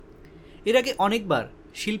এর আগে অনেকবার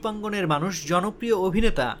শিল্পাঙ্গনের মানুষ জনপ্রিয়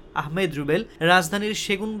অভিনেতা আহমেদ রুবেল রাজধানীর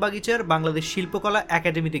সেগুনবাগিচার বাংলাদেশ শিল্পকলা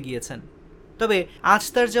একাডেমিতে গিয়েছেন। তবে আজ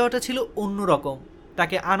তার যাওয়াটা ছিল অন্যরকম।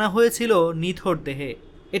 তাকে আনা হয়েছিল নিথর দেহে।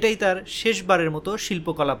 এটাই তার শেষবারের মতো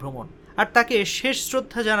শিল্পকলা ভ্রমণ। আর তাকে শেষ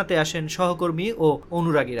শ্রদ্ধা জানাতে আসেন সহকর্মী ও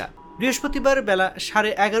অনুরাগীরা। বৃহস্পতিবার বেলা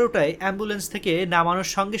 11:30টায় অ্যাম্বুলেন্স থেকে নামানোর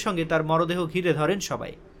সঙ্গে সঙ্গে তার মরদেহ ঘিরে ধরেন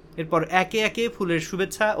সবাই। এরপর একে একে ফুলের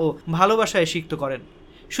শুভেচ্ছা ও ভালোবাসায় সিক্ত করেন।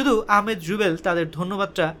 শুধু আহমেদ রুবেল তাদের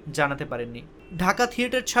ধন্যবাদটা জানাতে পারেননি। ঢাকা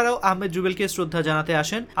থিয়েটার ছাড়াও আহমেদ রুবেলকে শ্রদ্ধা জানাতে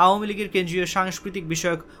আসেন আওয়ামী লীগের কেন্দ্রীয় সাংস্কৃতিক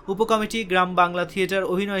বিষয়ক উপকমিটি, গ্রাম বাংলা থিয়েটার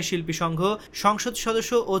অভিনয় শিল্পী সংঘ, সংসদ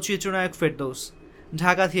সদস্য ও চিত্রনায়ক ফেরদৌস।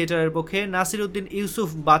 ঢাকা থিয়েটারের পক্ষে নাসির উদ্দিন ইউসুফ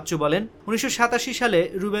বাচ্চু বলেন, 1987 সালে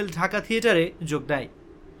রুবেল ঢাকা থিয়েটারে যোগ দেয়।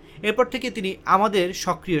 এরপর থেকে তিনি আমাদের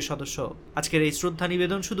সক্রিয় সদস্য। আজকের এই শ্রদ্ধা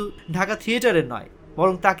নিবেদন শুধু ঢাকা থিয়েটারের নয়,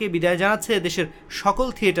 বরং তাকে বিদায় জানাচ্ছে দেশের সকল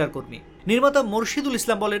থিয়েটার কর্মী। নির্মাতা মোরশেদুল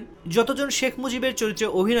ইসলাম বলেন, যতজন শেখ মুজিবের চরিত্রে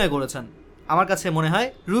অভিনয় করেছেন, আমার কাছে মনে হয়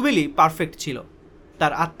রুবেলই পারফেক্ট ছিল।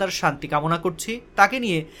 তার আত্মার শান্তি কামনা করছি। তাকে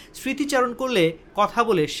নিয়ে স্মৃতিচারণ করলে কথা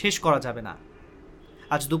বলে শেষ করা যাবে না।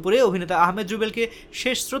 আজ দুপুরে অভিনেতা আহমেদ রুবেলকে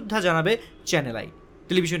শেষ শ্রদ্ধা জানাবে চ্যানেল আই।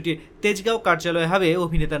 টেলিভিশনটির তেজগাঁও কার্যালয়ে হবে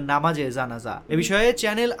অভিনেতার নামাজে জানাজা। এ বিষয়ে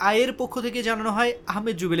চ্যানেল আই এর পক্ষ থেকে জানানো হয়,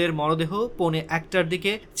 আহমেদ রুবেলের মরদেহ 1:45টার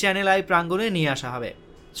দিকে চ্যানেল আই প্রাঙ্গণে নিয়ে আসা হবে।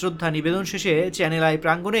 শ্রদ্ধা নিবেদন শেষে চ্যানেল আই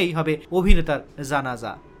প্রাঙ্গণেই হবে অভিনেতার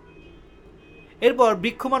জানাজা। এরপর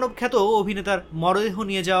বৃক্ষমানব খ্যাত অভিনেতার মরদেহ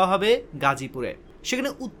নিয়ে যাওয়া হবে গাজীপুরে। সেখানে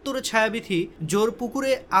উত্তরে ছায়াবিথি জোর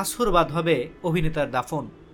পুকুরে আসর বাদ হবে অভিনেতার দাফন।